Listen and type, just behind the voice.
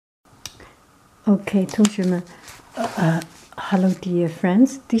Okay, 同学们, hello dear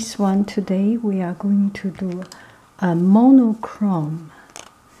friends. This one today we are going to do a monochrome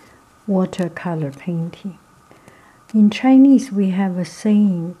watercolor painting. In Chinese we have a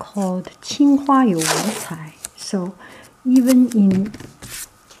saying called 青花有文采. So even in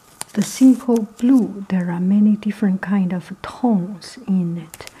the simple blue there are many different kind of tones in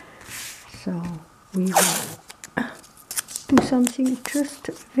it. So we will do something just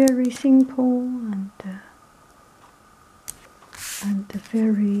very simple and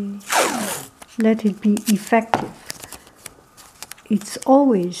very let it be effective. It's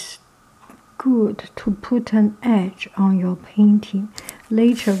always good to put an edge on your painting.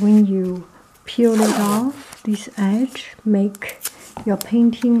 Later when you peel it off, this edge make your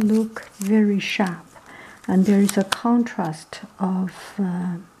painting look very sharp, and there is a contrast of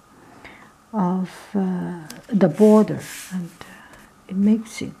the border, and it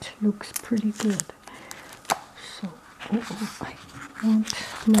makes it looks pretty good. So I want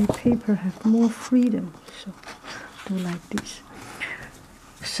my paper have more freedom, so do like this.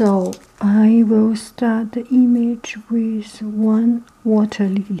 So I will start the image with one water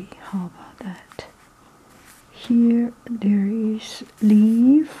lily. How about that? Here there is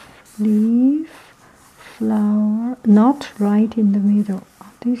leaf, flower, not right in the middle.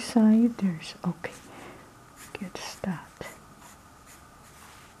 On this side there's, okay, get started.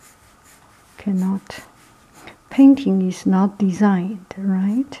 Cannot, painting is not designed,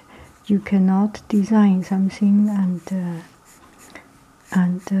 right? You cannot design something and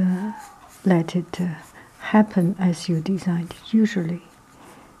let it happen as you designed. Usually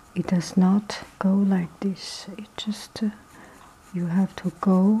it does not go like this. It just you have to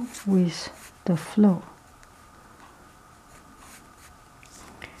go with the flow.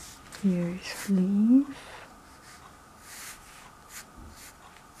 Here is leaf.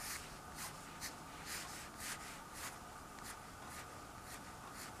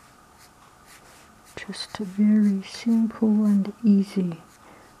 Just very simple and easy.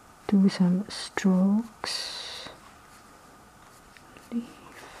 Do some strokes. Leaf.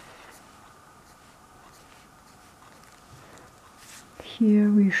 Here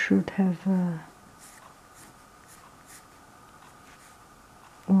we should have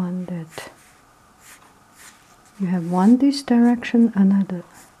one that you have one this direction, another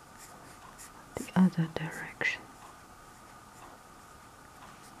the other direction.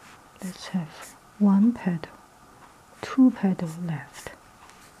 Let's have one petal, two petals left.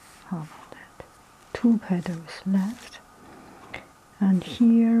 How about that? Two petals left. And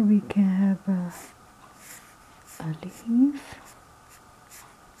here we can have a leaf.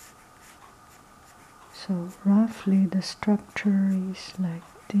 So roughly the structure is like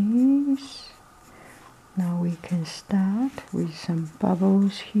this. Now we can start with some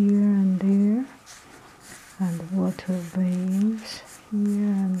bubbles here and there, and water waves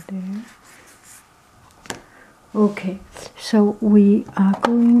here and there. Okay, so we are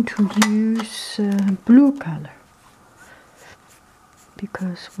going to use blue color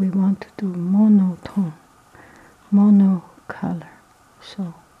because we want to do monotone, monocolor.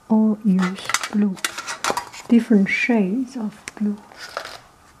 So all use blue, different shades of blue.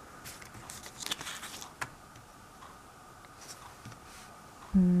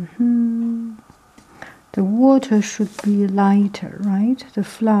 The water should be lighter, right? The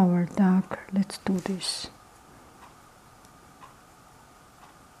flower darker. Let's do this.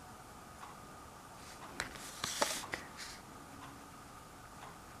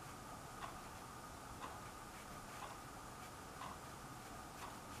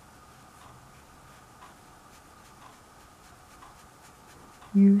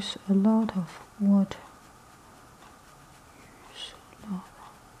 Use a lot of water. Use a lot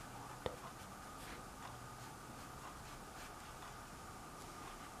of water.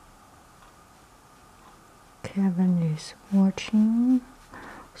 Kevin is watching.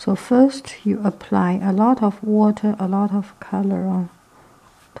 So first you apply a lot of water, a lot of color on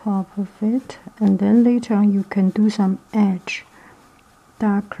top of it, and then later on you can do some edge,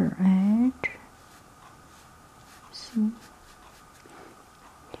 darker edge. See?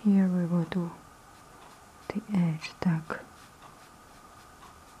 Here we will do the edge dark.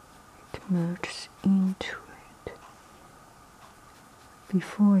 It merges into it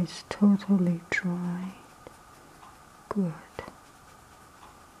before it's totally dry. Good.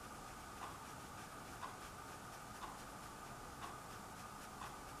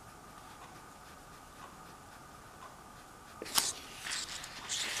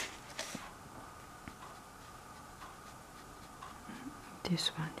 This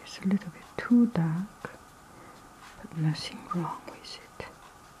one is a little bit too dark, but nothing wrong with it.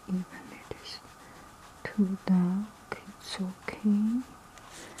 Even it is too dark, it's okay.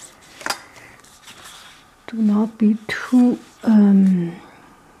 Do not be too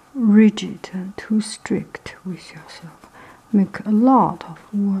rigid and too strict with yourself. Make a lot of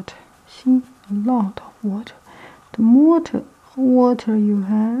water. See, a lot of water. The more water you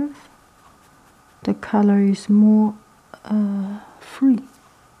have, the color is more free.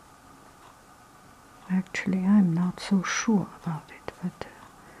 Actually, I'm not so sure about it, but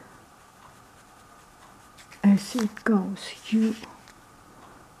as it goes,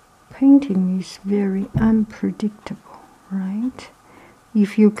 painting is very unpredictable, right?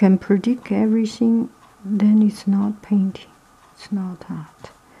 If you can predict everything, then it's not painting. It's not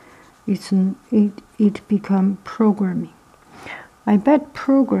art. It become programming. I bet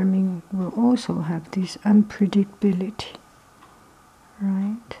programming will also have this unpredictability,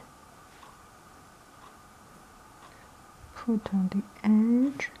 right? Put on the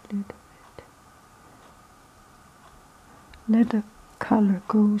edge a little bit. Let the color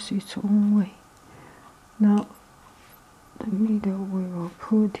goes its own way. Now, the middle we will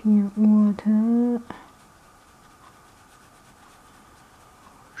put in water.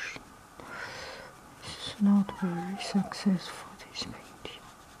 It's not very successful, this painting.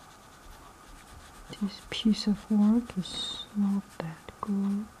 This piece of work is not that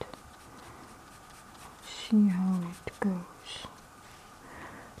good. See how it goes.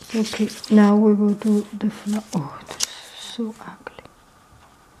 Okay, now we will do the flower. Oh, this is so ugly.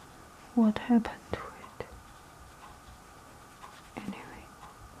 What happened to it? Anyway,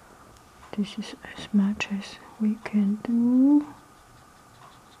 this is as much as we can do.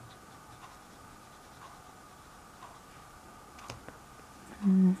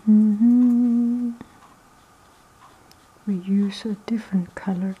 We use a different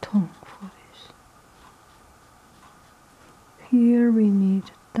color tone for this. Here we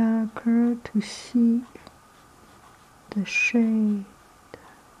need darker to see the shade.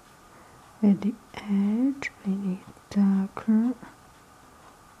 At the edge we need darker,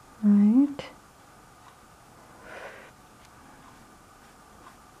 right?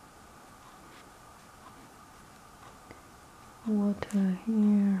 Water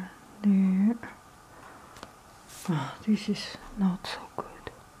here, there. Oh, this is not so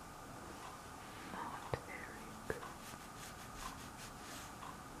good. Not very good.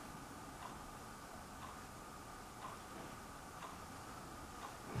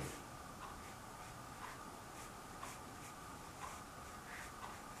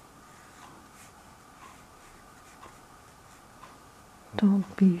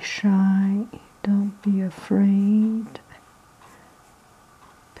 Don't be shy, don't be afraid.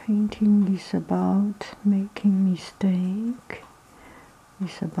 Painting is about making mistake.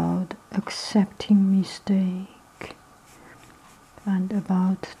 It's about accepting mistake and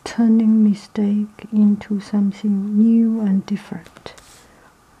about turning mistake into something new and different,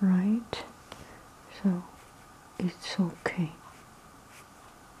 right? So it's okay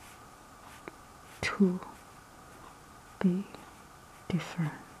to be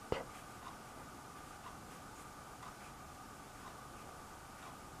different.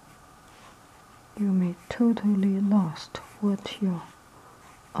 You may totally lost what you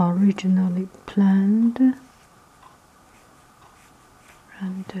originally planned,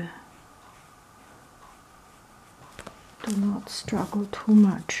 and do not struggle too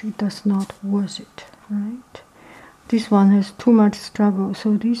much. It does not worth it, right? This one has too much struggle,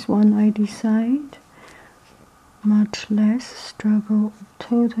 so this one I decide much less struggle.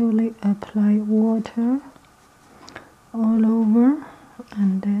 Totally apply water all over,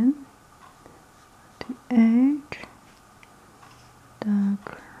 and then the edge,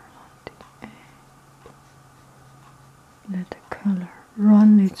 darker on the edge. Let the color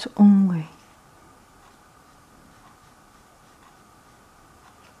run its own way.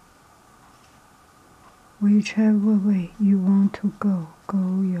 Whichever way you want to go,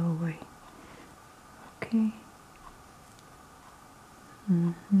 go your way. Okay?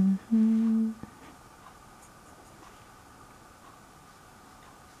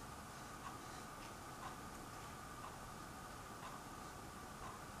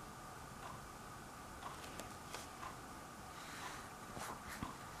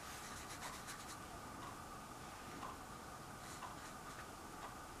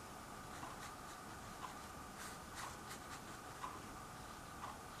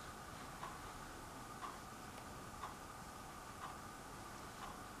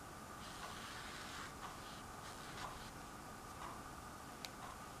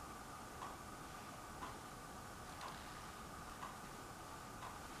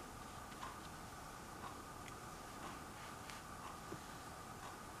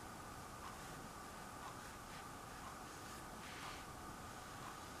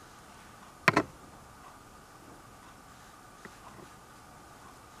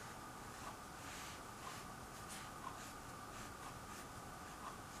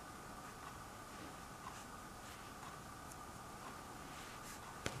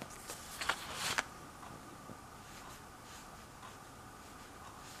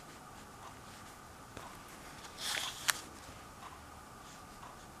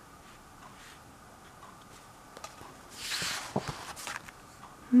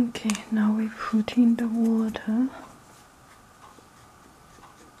 Okay, now we put in the water.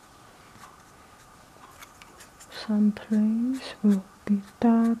 Some place will be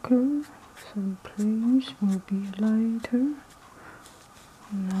darker, some place will be lighter.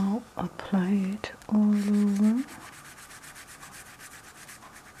 Now apply it all over.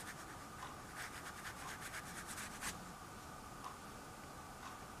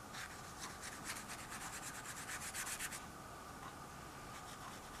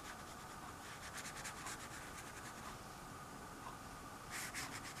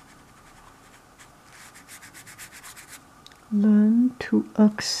 Learn to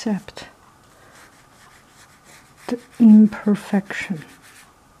accept the imperfection.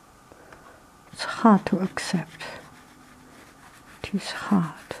 It's hard to accept. It is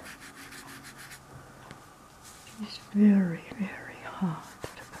hard. It is very, very hard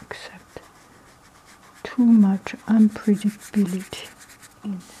to accept. Too much unpredictability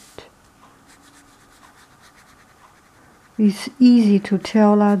in it. It's easy to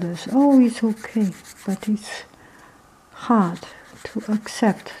tell others, oh, it's okay, but it's hard to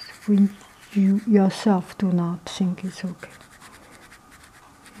accept when you yourself do not think it's okay.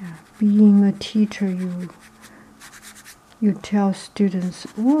 Yeah. Being a teacher, you tell students,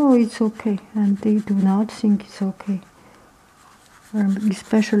 oh, it's okay, and they do not think it's okay.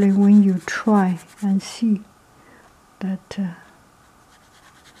 Especially when you try and see that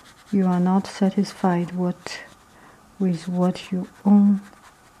you are not satisfied with what you own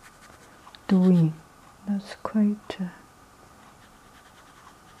doing. That's quite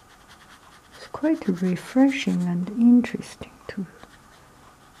refreshing and interesting to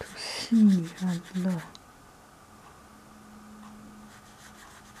see and learn.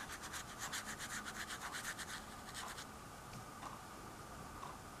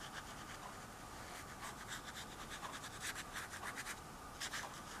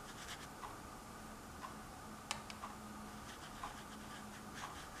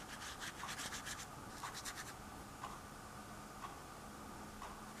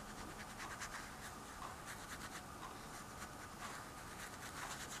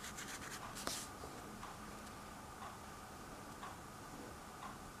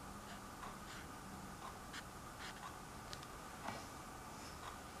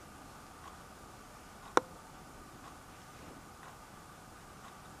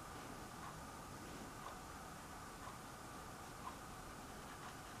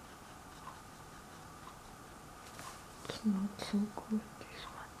 Not so good, this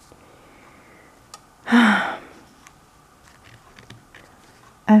one.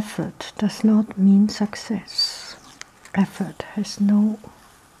 Effort does not mean success. Effort has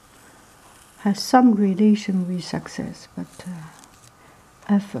some relation with success, but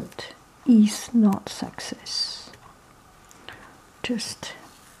effort is not success. Just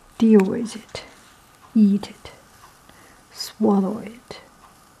deal with it, eat it, swallow it.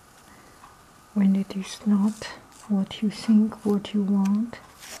 When it is not what you think, what you want,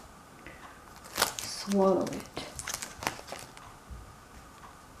 swallow it.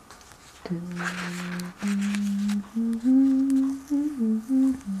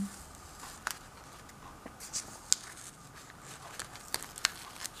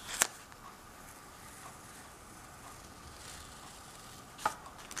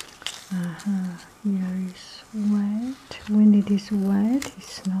 Here is wet. When it is wet,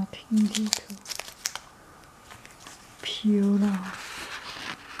 it's not easy to peel off.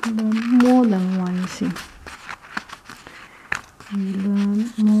 Learn more than one thing. You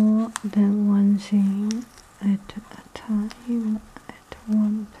learn more than one thing at a time, at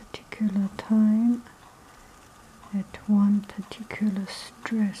one particular time, at one particular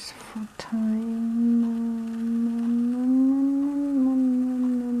stressful time.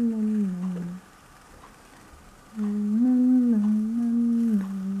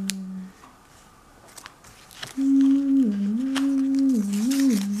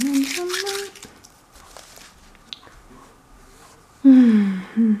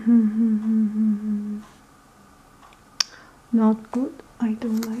 Not good. I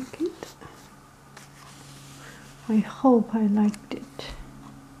don't like it. I hope I liked it.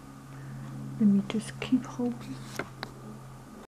 Let me just keep hoping.